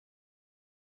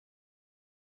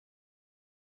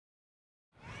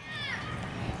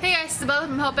Izabella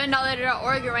from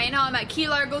HealKIDZ.org, and right now I'm at Key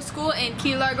Largo School in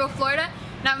Key Largo, Florida.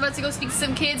 Now I'm about to go speak to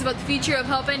some kids about the future of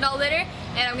HealKIDZ,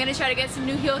 and I'm going to try to get some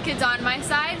new HealKIDZ on my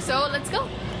side, so let's go.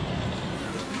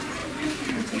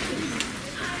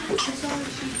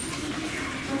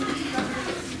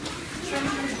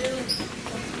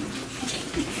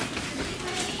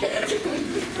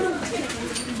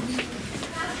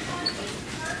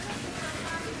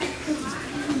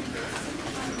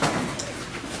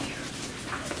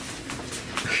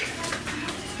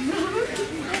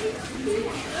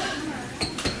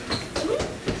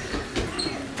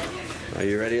 Are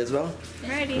you ready as well?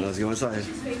 Ready. Let's go inside.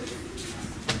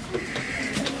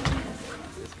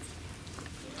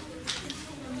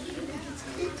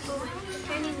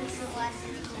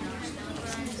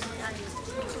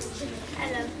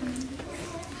 Hello.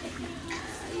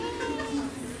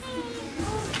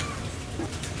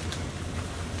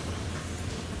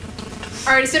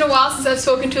 Alright, it's been a while since I've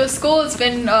spoken to a school. It's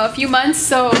been a few months,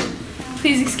 so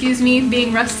please excuse me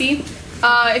being rusty.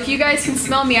 If you guys can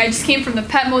smell me, I just came from the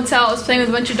pet motel. I was playing with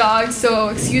a bunch of dogs, so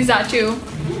excuse that too.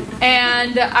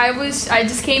 And I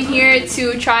just came here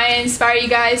to try and inspire you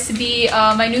guys to be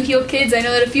my new HealKIDZ. I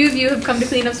know that a few of you have come to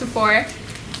cleanups before,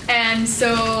 and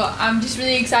so I'm just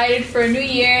really excited for a new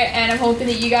year, and I'm hoping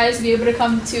that you guys will be able to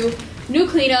come to new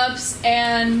cleanups,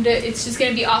 and it's just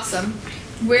going to be awesome.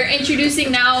 We're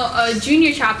introducing now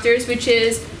junior chapters, which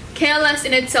is KLS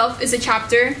in itself is a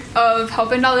chapter of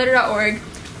HealKIDZ.org.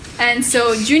 And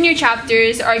so junior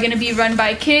chapters are going to be run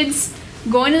by kids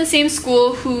going to the same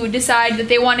school who decide that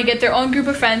they want to get their own group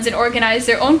of friends and organize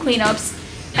their own cleanups.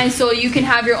 And so you can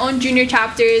have your own junior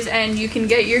chapters, and you can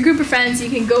get your group of friends, you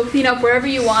can go clean up wherever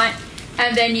you want,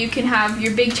 and then you can have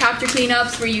your big chapter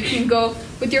cleanups where you can go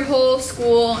with your whole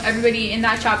school, everybody in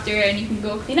that chapter, and you can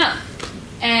go clean up.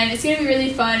 And it's going to be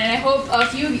really fun, and I hope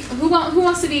who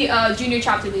wants to be a junior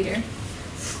chapter leader?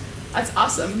 That's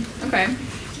awesome. Okay.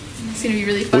 It's going to be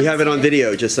really fun. We have it on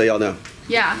video, just so y'all know.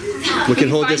 Yeah. We can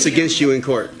hold this against you in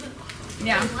court.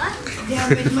 Yeah.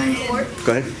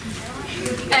 Go ahead.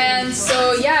 And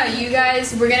so, yeah, you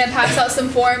guys, we're going to pass out some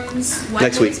forms. When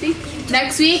Next week.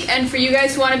 Next week. And for you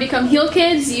guys who want to become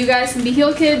HealKIDZ, you guys can be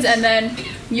HealKIDZ, and then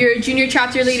your junior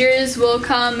chapter leaders will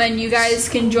come and you guys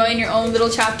can join your own little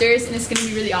chapters, and it's going to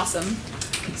be really awesome.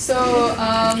 So,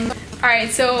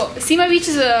 alright, so See My Beach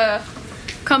is a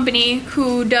company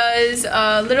who does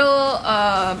little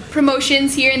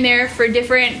promotions here and there for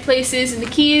different places in the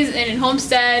Keys and in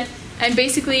Homestead, and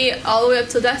basically all the way up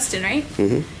to Destin, right?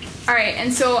 Mm-hmm. Alright,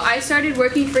 and so I started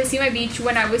working for See My Beach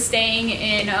when I was staying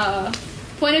in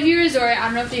Point of View Resort. I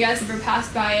don't know if you guys ever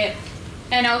passed by it.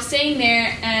 And I was staying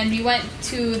there, and we went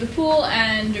to the pool,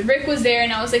 and Rick was there,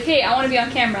 and I was like, hey, I want to be on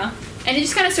camera. And it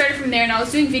just kind of started from there, and I was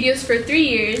doing videos for 3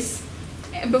 years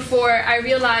before I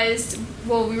realized,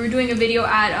 well, we were doing a video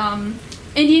at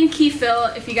Indian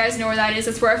Keyfill, if you guys know where that is.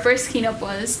 That's where our first cleanup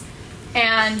was.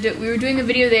 And we were doing a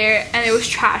video there, and it was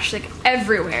trash, like,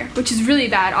 everywhere, which is really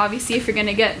bad, obviously, if you're going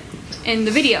to get in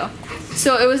the video.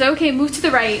 So it was, okay, move to the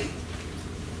right.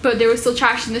 But there was still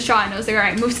trash in the shot, and I was like,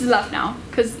 alright, move to the left now,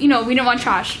 because, you know, we didn't want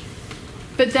trash.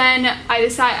 But then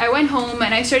I went home,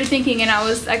 and I started thinking, and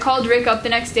I called Rick up the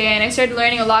next day, and I started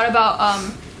learning a lot about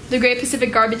the Great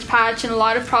Pacific Garbage Patch and a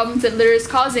lot of problems that litter is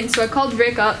causing. So I called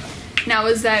Rick up, and I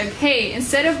was like, hey,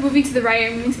 instead of moving to the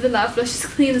right or moving to the left, let's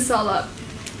just clean this all up.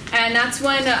 And that's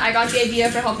when I got the idea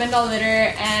for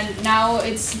HealKIDZ, and now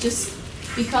it's just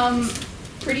become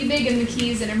pretty big in the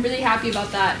Keys, and I'm really happy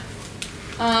about that.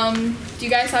 Do you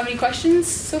guys have any questions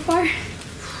so far?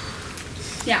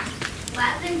 Yeah. What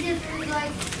happens if there's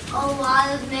like a lot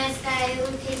of mess that it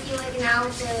would take you like an hour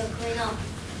to clean up?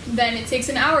 Then it takes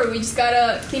an hour. We just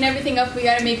gotta clean everything up. We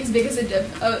gotta make as big as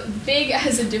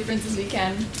a difference as we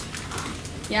can.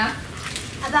 Yeah.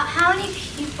 About how many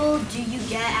people do you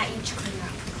get at each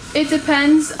cleanup? It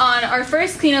depends. On our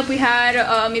first cleanup, we had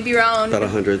maybe around About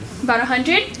 100. About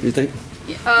 100. You think?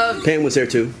 Pam was there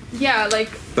too. Yeah, like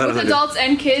about both 100. Adults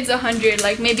and kids, 100.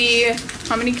 Like maybe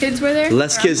how many kids were there?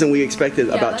 Less kids than we expected.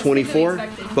 Yeah, about 24,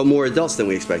 but more adults than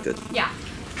we expected. Yeah.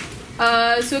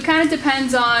 So it kind of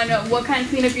depends on what kind of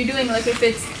cleanup you're doing. Like if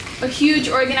it's a huge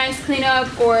organized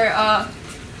cleanup or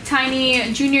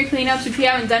tiny junior cleanups, which we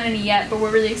haven't done any yet, but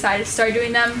we're really excited to start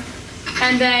doing them.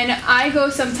 And then I go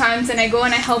sometimes, and I go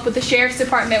and I help with the sheriff's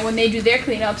department when they do their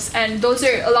cleanups, and those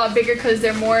are a lot bigger because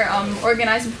they're more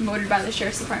organized and promoted by the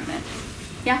sheriff's department.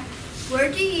 Yeah.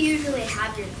 Where do you usually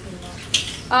have your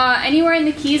cleanup? Anywhere in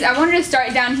the Keys. I wanted to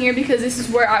start down here because this is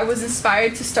where I was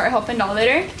inspired to start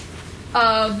HealKIDZ.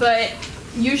 But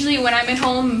usually when I'm at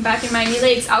home back in Miami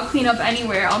Lakes, I'll clean up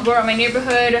anywhere. I'll go around my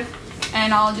neighborhood.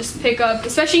 and I'll just pick up,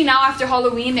 especially now after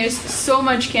Halloween, there's so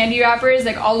much candy wrappers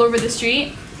like all over the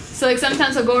street. So like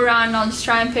sometimes I'll go around and I'll just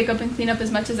try and pick up and clean up as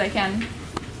much as I can.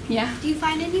 Yeah. Do you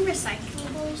find any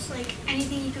recyclables? Like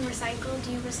anything you can recycle?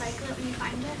 Do you recycle it when you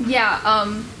find it?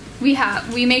 Yeah,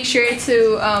 we make sure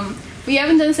to, we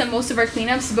haven't done this at most of our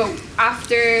cleanups, but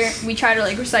after we try to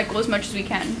like recycle as much as we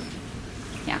can.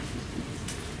 Yeah.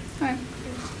 Alright.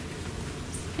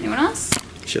 Anyone else?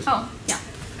 Sure. Oh, yeah.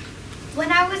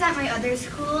 When I was at my other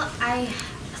school, I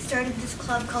started this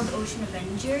club called Ocean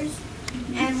Avengers.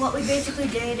 And what we basically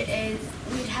did is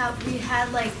we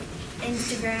had like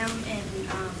Instagram and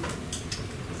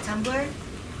Tumblr,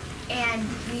 and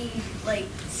we like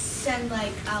send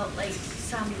like out like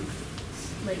some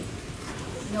like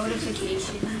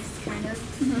notifications kind of,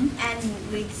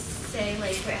 and we'd say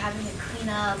like we're having a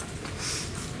cleanup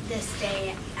this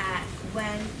day at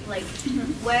when like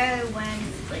where, when,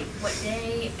 like what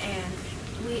day, and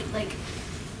we like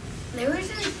there was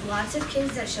just lots of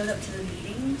kids that showed up to the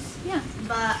meetings. Yeah.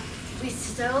 But we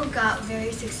still got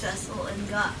very successful and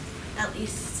got at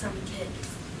least some kids.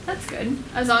 That's good.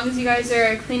 As long as you guys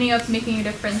are cleaning up, making a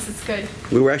difference, it's good.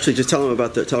 We were actually just telling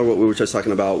her what we were just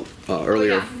talking about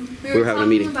earlier. We were having a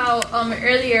meeting about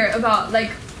earlier about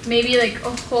like maybe like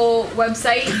a whole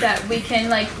website that we can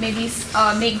like maybe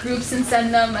make groups and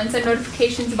send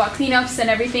notifications about cleanups and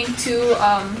everything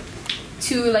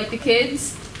to like the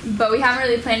kids. But we haven't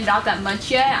really planned it out that much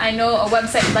yet. I know a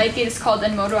website like it is called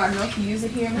Enmodo. I don't know if you use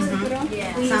it here, Ms. Enmodo.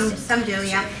 Yeah. Some do,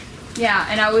 yeah. Yeah,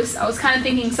 and I was kind of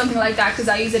thinking something like that because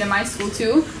I use it in my school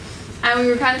too, and we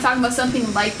were kind of talking about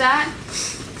something like that.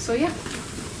 So yeah.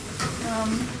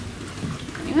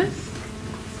 Anyone?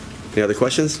 Any other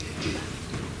questions?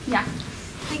 Yeah.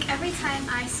 Like every time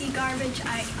I see garbage,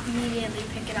 I immediately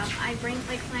pick it up. I bring,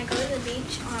 like when I go to the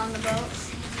beach or on the boat,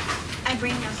 I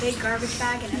bring a big garbage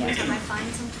bag, and every time I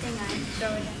find something, I throw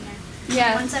it in there.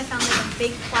 Yeah. Once I found like a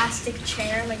big plastic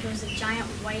chair, like it was a giant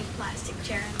white plastic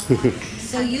chair in the water.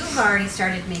 So you've already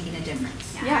started making a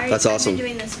difference. Yeah. That's awesome. I've been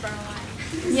doing this for a while.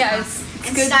 Yeah, it's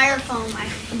And good. styrofoam, I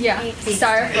hate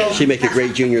Styrofoam. She'd make a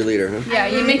great junior leader, huh? Yeah,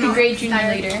 you make a great junior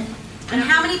leader. And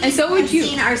how many people And so would have you.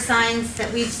 seen our signs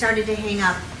that we've started to hang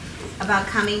up about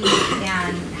coming,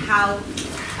 and how,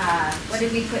 what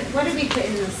did we put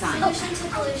in the sign? Solution to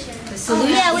pollution. The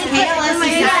solution. Yeah, we put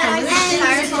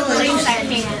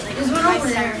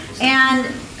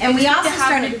And we also To have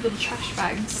started. like little trash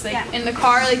bags, like in the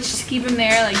car, like just keep them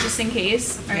there, like just in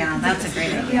case. Yeah, that's a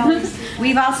great idea.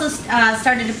 We've also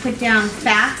started to put down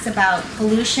facts about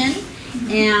pollution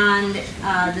and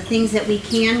the things that we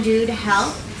can do to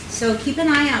help. So keep an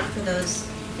eye out for those.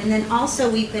 And then also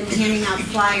we've been handing out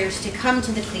flyers to come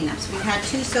to the cleanups. We've had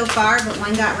 2 so far, but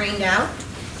 1 got rained out.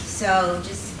 So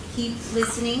just keep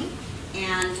listening,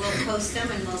 and we'll post them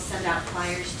and we'll send out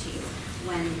flyers to you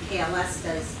when KLS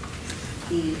does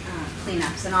the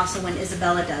cleanups, and also when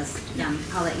Izabella does them.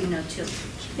 I'll let you know too.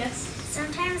 Yes.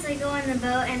 Sometimes I go in the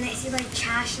boat and I see like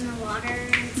trash in the water,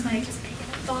 and so I just pick it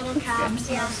up. bottle caps,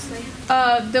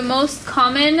 The most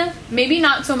common, maybe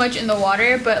not so much in the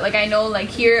water, but like I know like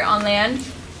here on land,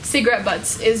 cigarette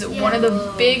butts is one of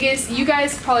the biggest. You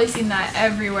guys have probably seen that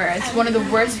everywhere. It's one of the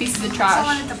worst pieces of I saw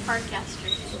one trash. at the park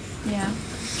yesterday. Yeah.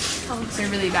 They're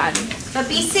really bad. But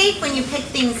be safe when you pick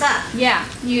things up. Yeah,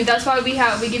 that's why we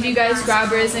give you guys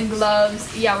grabbers and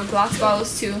gloves. Yeah, with glass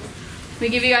bottles too. We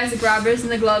give you guys the grabbers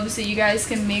and the gloves so you guys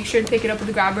can make sure to pick it up with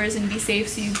the grabbers and be safe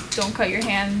so you don't cut your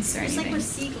hands or It's like anything. with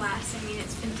sea glass. I mean,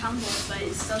 it's been tumbled, but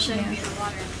it still shouldn't be in the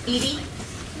water. Edie?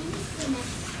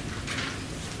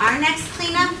 Our next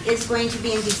cleanup is going to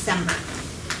be in December.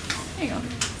 There you go.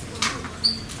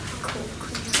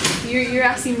 You're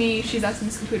asking me, she's asking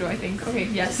Miss Caputo, I think. Okay,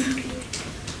 yes.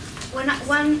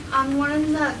 On one of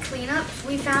the cleanups,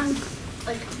 we found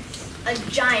like a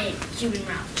giant human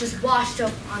rat just washed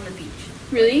up on the beach.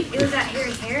 Really? It was at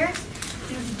here.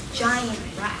 It was a giant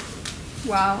rat.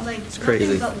 Wow. Like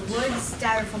crazy. nothing but wood,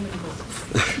 styrofoam, and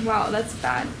gold. Wow, that's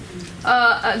bad.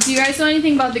 Do you guys know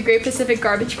anything about the Great Pacific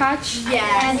Garbage Patch?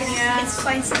 Yeah. It's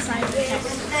twice the size of it.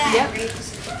 Yep.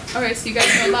 Okay, so you guys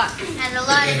know a lot. And a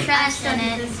lot of trash in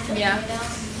it. Yeah.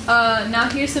 Now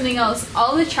here's something else.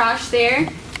 All the trash there,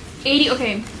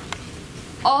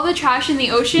 all the trash in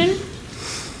the ocean,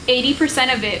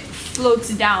 80% of it floats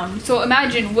down. So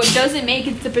imagine what doesn't make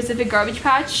it to the Pacific Garbage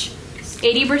Patch,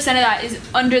 80% of that is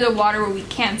under the water where we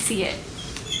can't see it.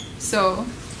 So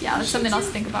yeah, that's something else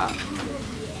to think about.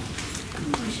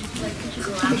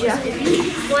 Yeah.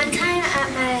 One time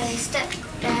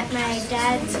at my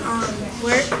dad's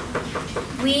work,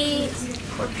 we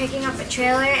were picking up a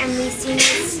trailer and we seen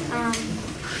this.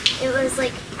 It was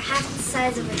like half the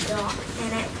size of a doll,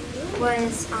 and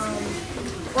was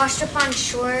washed up on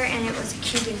shore, and it was a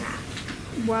Cuban wrap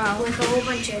Wow. with a whole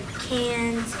bunch of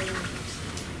cans and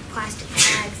plastic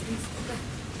bags and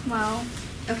stuff. Wow.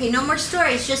 Okay, no more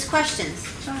stories, just questions.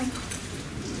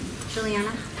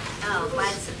 Juliana? Oh,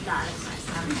 mine's not as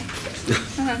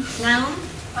nice. No?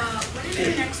 When is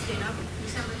your next cleanup?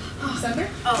 December?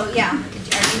 Oh, yeah.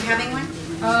 Are you having one?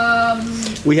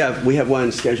 We have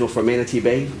one scheduled for Manatee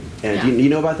Bay, and Yeah. you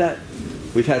know about that?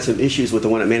 We've had some issues with the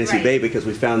one at Manatee Right. Bay because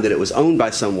we found that it was owned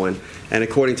by someone, and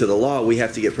according to the law, we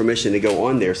have to get permission to go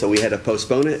on there, so we had to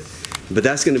postpone it. But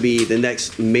that's going to be the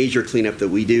next major cleanup that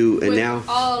we do, and With now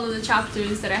all of the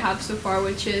chapters that I have so far,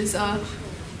 which is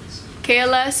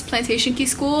KLS, Plantation Key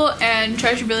School, and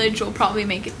Treasure Village will probably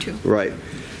make it too. right.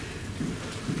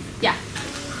 Yeah.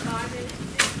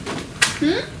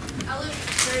 I live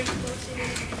very close to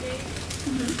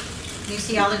the You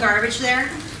see all the garbage there?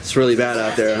 It's really bad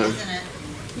out there, huh? Isn't it?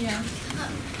 Yeah.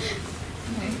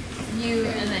 Okay. You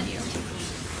and then you.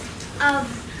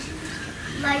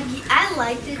 Like, I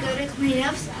like to go to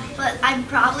cleanups, but I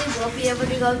probably won't be able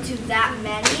to go to that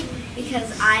many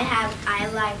because I'm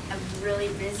really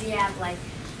busy.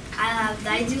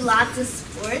 I do lots of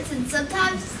sports, and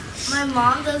sometimes my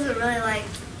mom doesn't really like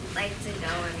to go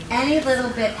anymore. Any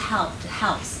little bit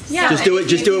helps. Yeah. Just do it.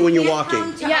 Just do it when you're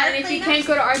walking. Yeah, and if you can't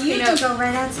go to our you cleanup, can go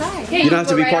right outside. yeah, You don't have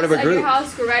to go be part of a outside group. Your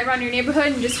house, go right around your neighborhood,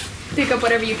 and just pick up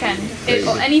whatever you can.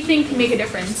 Anything can make a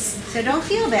difference. So don't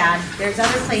feel bad. There's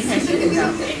other places you can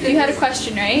go. You had a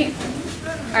question, right?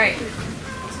 All right.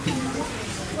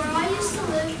 Where I used to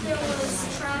live, there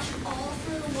was trash all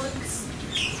through the woods.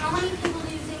 How many people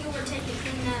do you think it would take to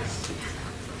clean that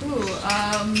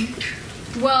up?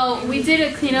 Ooh. Well, we did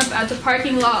a cleanup at the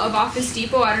parking lot of Office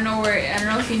Depot. I don't know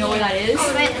if you know where that is.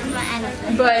 Right at the end of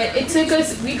it. But it took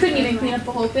us. We couldn't even clean up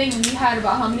the whole thing, and we had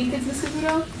about how many kids, Miss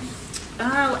Caputo?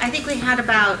 Oh, I think we had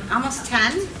about almost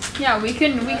 10. Yeah, we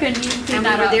couldn't even clean And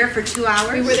that we were up. there for 2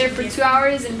 hours. We were there for 2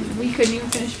 hours, and we couldn't even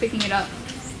finish picking it up.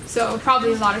 So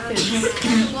probably a lot of kids.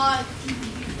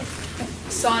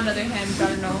 Saw another hand, but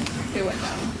I don't know if it went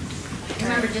down.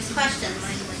 Remember, just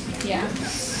questions. Yeah.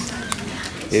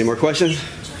 Any more questions?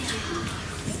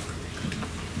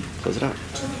 Close it out.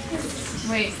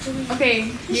 Wait.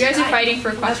 Okay, you guys are fighting for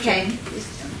a question. Okay.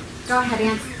 Go ahead,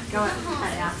 Ann. Go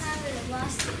ahead, ask.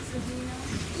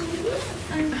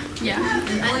 Yeah.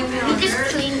 We just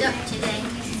cleaned up today.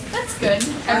 That's good.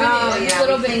 Oh, Every yeah.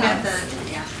 little we bit cleaned up counts.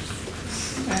 the- yeah.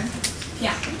 Okay.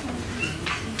 Yeah.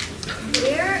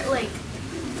 Where, like,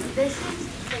 this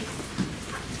is, like,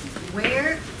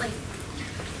 where, like,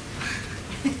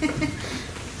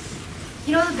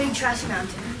 you know the big trash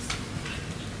mountains?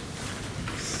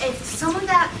 If some of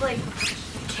that, like,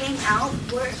 came out,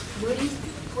 where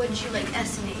would you, like,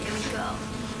 estimate it would go?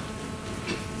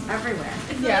 Everywhere.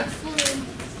 Yeah.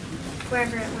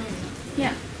 Wherever it went.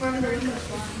 Yeah. Wherever the river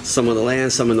was. Some in the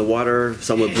land, some in the water,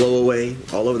 some would blow away,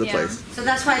 all over the Yeah. place. So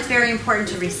that's why it's very important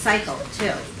to recycle,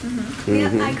 too. Yeah,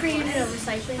 I created a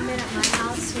recycling bin at my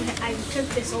house. I took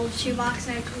this old shoebox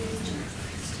and I created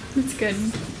That's good.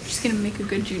 She's gonna make a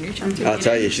good junior chapter. I'll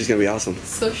tell leader. you, she's gonna be awesome.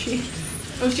 So she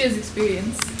has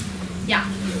experience. Yeah.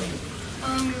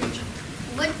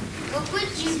 What would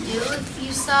you do if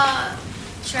you saw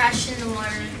trash in the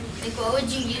water? Like, what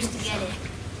would you use to get it?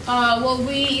 Well,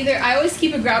 I always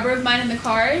keep a grabber of mine in the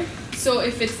car. So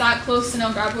if it's that close, then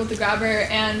I'll grab it with the grabber.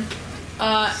 And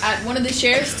at one of the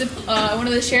sheriff's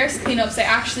cleanups, I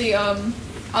actually I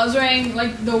was wearing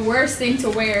like the worst thing to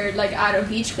wear like at a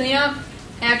beach cleanup.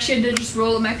 I actually had to just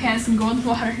roll up my pants and go in the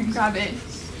water and grab it.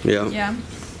 Yeah. Yeah.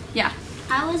 Yeah.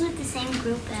 I was with the same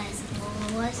group as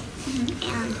Lola was,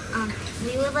 and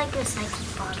we would like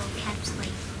recycle bottle caps. Like,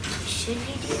 should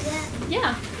we do that?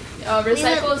 Yeah.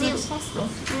 Recycle as we- much as possible.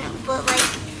 But like,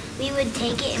 we would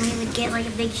take it and we would get like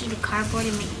a big sheet of cardboard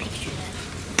and make pictures of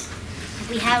it. Like,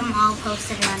 we have them all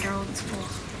posted around our old school.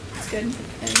 That's good.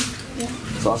 And, yeah.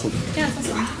 It's awesome. Yeah,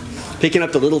 that's awesome. Picking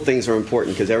up the little things are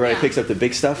important because everybody Yeah. picks up the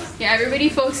big stuff. Yeah, everybody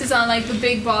focuses on like the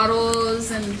big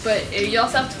bottles, but you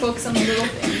also have to focus on the little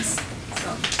things.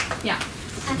 So, yeah.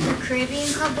 At the Caribbean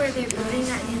Club where they're building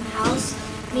that new house,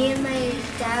 me and my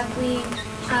dad,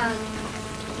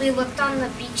 we looked on the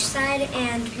beach side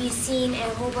and we seen a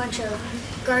whole bunch of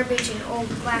garbage and old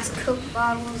glass Coke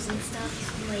bottles and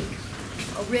stuff, like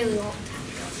a really long time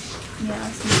ago. Yeah,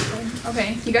 that's good.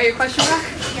 Okay, you got your question back?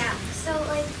 Yeah. So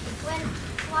like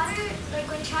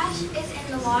when trash is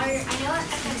in the water, I know it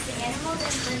affects the animals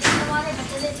that live in the water, but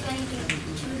does it do anything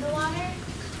to the water?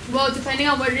 Well, depending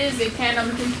on what it is, it can,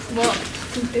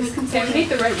 is contaminate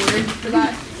the right word for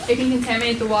that? It can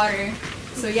contaminate the water.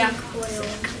 So yeah.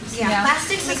 Yeah,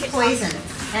 plastics is poison.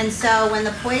 And so when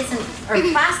the poison, or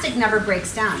plastic never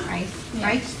breaks down, right?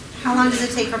 Right? How long does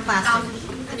it take for plastic?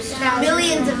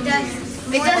 Millions of decades.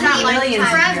 It does not like Millions of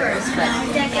forever. years, but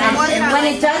and when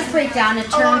it does break down, it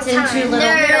turns into little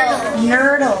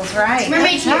nurdles, right?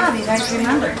 Mermaid Good job, you guys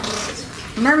remember.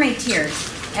 Mermaid tears.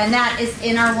 And that is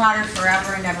in our water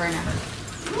forever and ever and ever.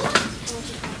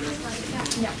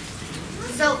 Yeah.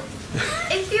 So,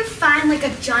 if you find like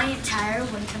a giant tire,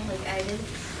 one time like I did,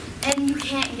 and you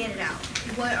can't get it out,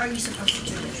 what are you supposed to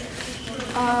do with it?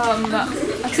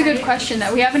 That's a good question.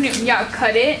 That we haven't. Yeah,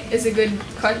 cut it is a good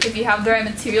cut if you have the right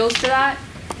materials for that.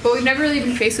 But we've never really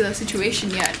been faced with a situation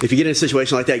yet. If you get in a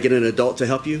situation like that, get an adult to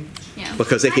help you, Yeah.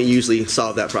 because they can usually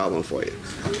solve that problem for you.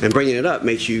 And bringing it up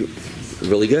makes you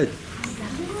really good.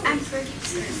 I'm pretty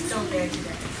sure it's still there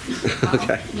today.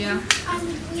 Okay. Yeah.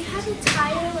 We had a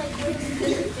tire like with the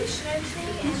fish and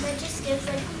everything, and that just gives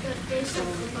like the fish like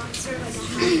the monster like a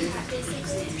habitat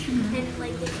basically, and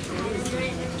like they can hide under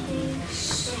it and everything.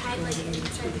 They hide like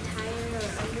inside the tire or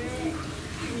under it,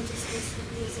 and it just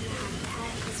basically is a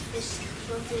habitat because fish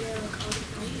go through there like all the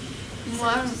time.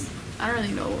 Well, I don't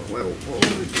really know what we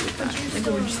would do with that. Like,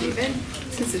 we would just leave it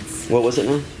since What was it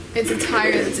now? it's a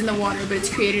tire that's in the water, but it's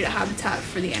created a habitat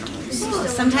for the animals. So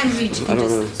sometimes you can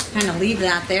just kind of leave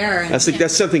that there. And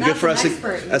That's something good for us. That's an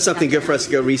expert. That's something good for us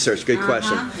to go research. Good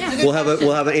question. Yeah. We'll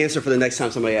have an answer for the next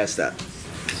time somebody asks that.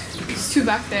 There's two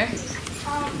back there.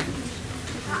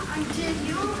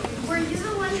 Were you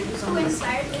the one who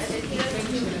inspired this video?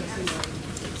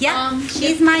 Yeah,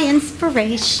 she's my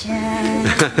inspiration.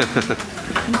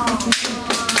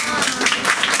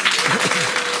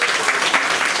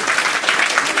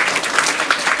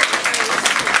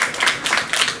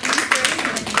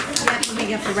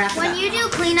 We have to wrap it When up. you do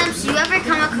cleanups, do you ever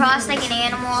come across like an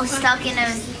animal stuck in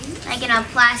a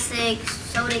plastic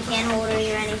soda can holder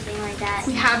or anything like that?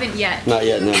 We haven't yet. Not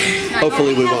yet, no.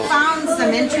 Hopefully we We have won't. found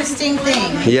some interesting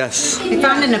things. Yes. We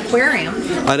found an aquarium.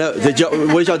 I know. What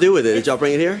did y'all do with it? Did y'all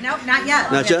bring it here? Nope, not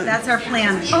yet. Not yet? That's our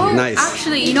plan. Oh, Nice.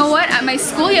 actually, you know what? At my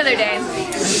school the other day,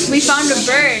 we found a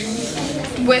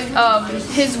bird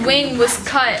with his wing was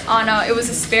cut on it was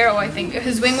a sparrow, I think.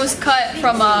 His wing was cut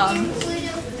from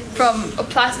a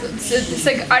plastic. It's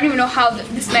like I don't even know how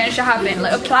this managed to happen.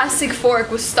 Like a plastic fork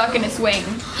was stuck in its wing.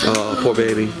 Oh, poor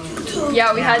baby.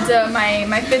 Yeah, we had to my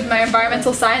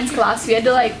environmental science class. We had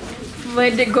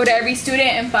to go to every student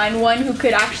and find one who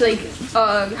could actually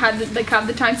have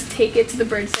the time to take it to the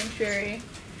bird sanctuary.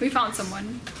 We found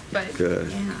someone, but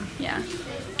Good. yeah. Have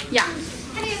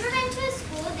you ever been to a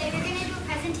school they were going to do a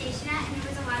presentation at and there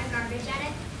was a lot of garbage at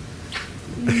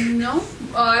it? No,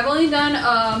 I've only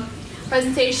done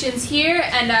presentations here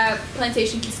and at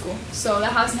Plantation Key School, so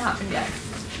that hasn't happened yet.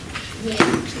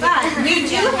 But we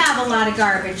do have a lot of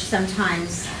garbage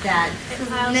sometimes that,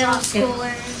 Middle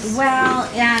schoolers. well,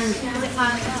 and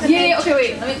Yeah, okay,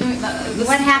 wait. Let me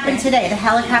what happened today? The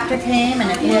helicopter came and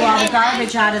it blew all the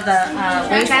garbage out of the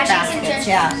waste baskets,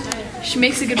 yeah. She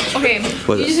makes a good. Okay,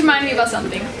 What you is just it? reminded me about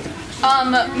something.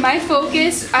 My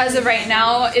focus as of right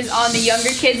now is on the younger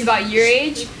kids about your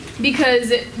age because,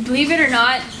 believe it or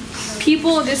not,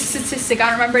 people. This statistic I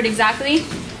don't remember it exactly,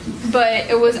 but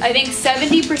it was I think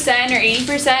 70% or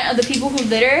 80% of the people who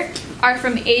litter are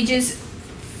from ages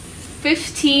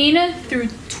 15 through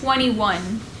 21.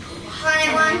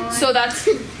 21. So that's.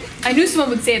 I knew someone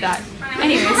would say that.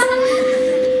 Anyways.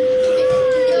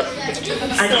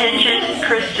 Attention,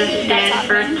 Krista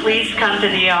Stanford, please come to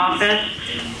the office.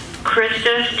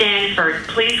 Krista Stanford,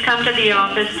 please come to the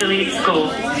office to leave school.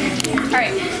 All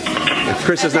right. If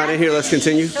Chris is not in here, let's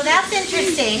continue. So that's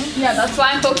interesting. Yeah, that's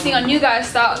why I'm focusing on you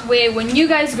guys. That way, when you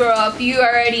guys grow up, you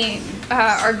already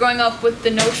are growing up with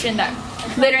the notion that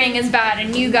littering is bad,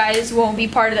 and you guys won't be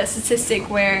part of that statistic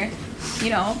where, you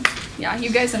know, yeah,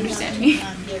 you guys understand me.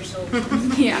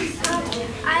 Yeah.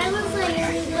 I was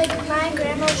like my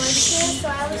grandma works here, so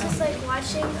I was just like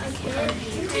watching a kid,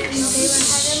 and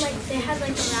they had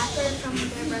like a wrapper from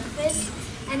their breakfast,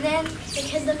 and then the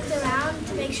kid looked around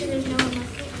to make sure there's no one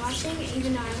watching,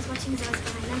 even though I was watching because I was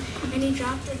behind him, and he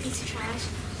dropped a piece of trash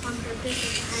on purpose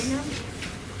behind him,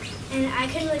 and I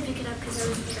couldn't really pick it up because I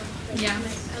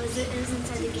was it was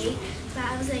inside the gate, but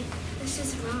I was like, this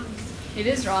is wrong. It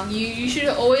is wrong. You should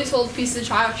always hold pieces of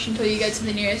trash until you get to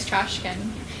the nearest trash can.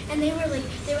 And they were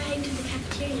heading to the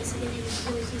cafeteria, so they would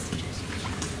always use the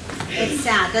trash can. It's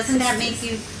sad. Doesn't that make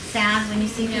you sad when you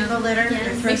see people litter? They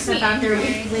throw Makes me stuff out their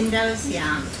angry. windows?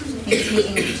 Yeah. Makes me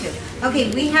angry too. Okay,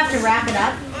 we have to wrap it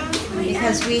up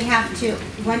because we have to.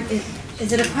 What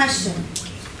is it a question?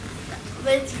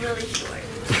 But it's really short.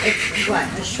 It's what?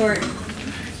 A short.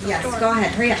 Yes, go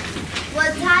ahead. Hurry up.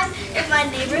 One time in my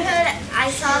neighborhood, I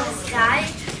saw this guy.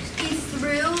 He's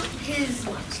brew his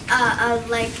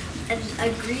like a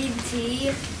green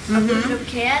tea, aluminum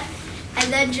can,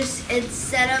 and then just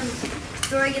instead of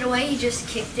throwing it away, he just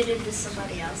kicked it into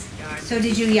somebody else's yard. So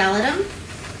did you yell at him?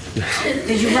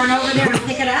 Did you run over there and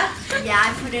pick it up? Yeah,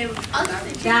 I put it.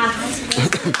 Yeah.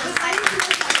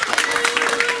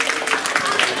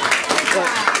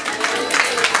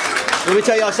 Let me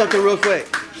tell y'all something real quick.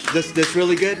 This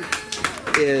really good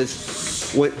is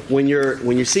when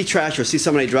you see trash or see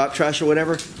somebody drop trash or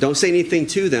whatever, don't say anything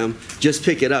to them. Just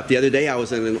pick it up. The other day I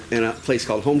was in a place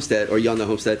called Homestead, or y'all know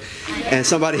Homestead, and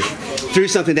somebody threw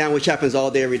something down, which happens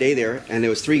all day, every day there, and there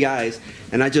was 3 guys,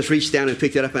 and I just reached down and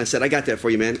picked it up and I said, I got that for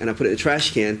you, man, and I put it in the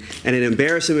trash can, and it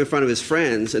embarrassed him in front of his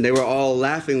friends, and they were all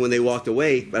laughing when they walked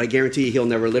away, but I guarantee you he'll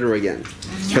never litter again,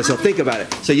 because he'll think about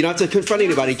it. So you don't have to confront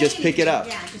anybody, just pick it up.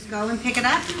 Yeah, just go and pick it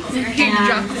up.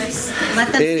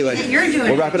 Let them anyway, see that you're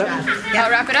doing we'll wrap it up. Yeah, I'll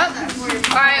wrap it up.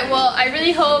 Alright, well, I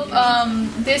really hope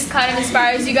this kind of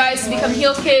inspires you guys to become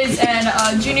HealKIDZ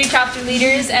and junior chapter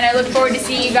leaders, and I look forward to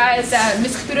seeing you guys at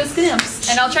Miss Caputo's camps,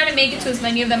 and I'll try to make it to as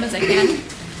many of them as I can.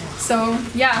 So,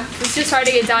 yeah, it's just hard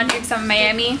to get down here because I'm in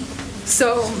Miami,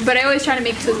 but I always try to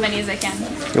make it to as many as I can.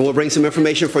 And we'll bring some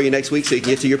information for you next week so you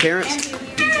can get to your parents.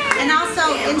 And also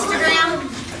Instagram.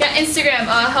 Yeah, Instagram,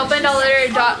 helpandalllitter.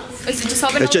 Is it just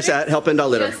helpandalllitter? It's just at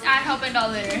helpandalllitter. Just at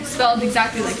helpandalllitter, spelled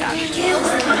exactly like that.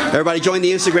 Everybody join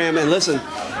the Instagram and listen.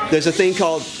 There's a thing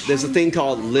called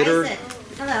litter.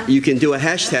 Hello. You can do a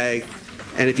hashtag,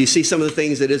 and if you see some of the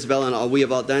things that Izabella and we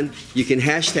have all done, you can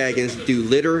hashtag and do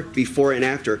litter before and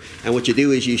after. And what you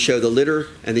do is you show the litter,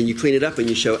 and then you clean it up, and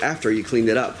you show after you cleaned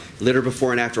it up. Litter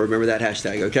before and after. Remember that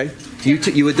hashtag, okay?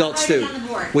 You adults too.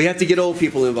 We have to get old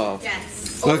people involved.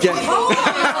 Yes. Okay.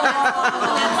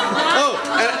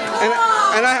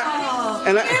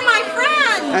 And You're my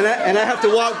friend. And I have to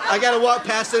walk. I got to walk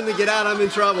past them to get out. I'm in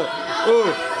trouble.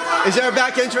 Ooh. Is there a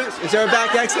back entrance? Is there a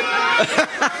back exit?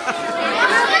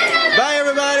 Bye,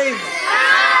 everybody.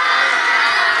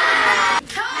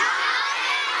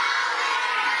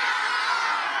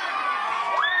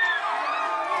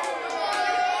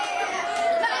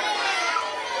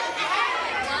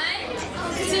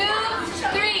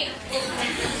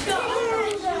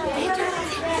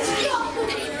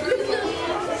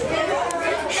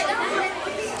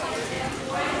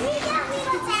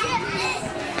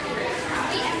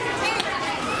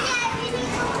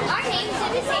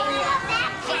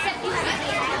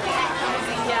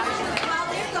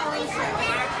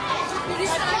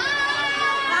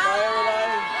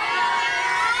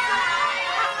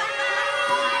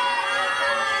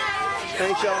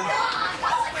 Thanks, y'all.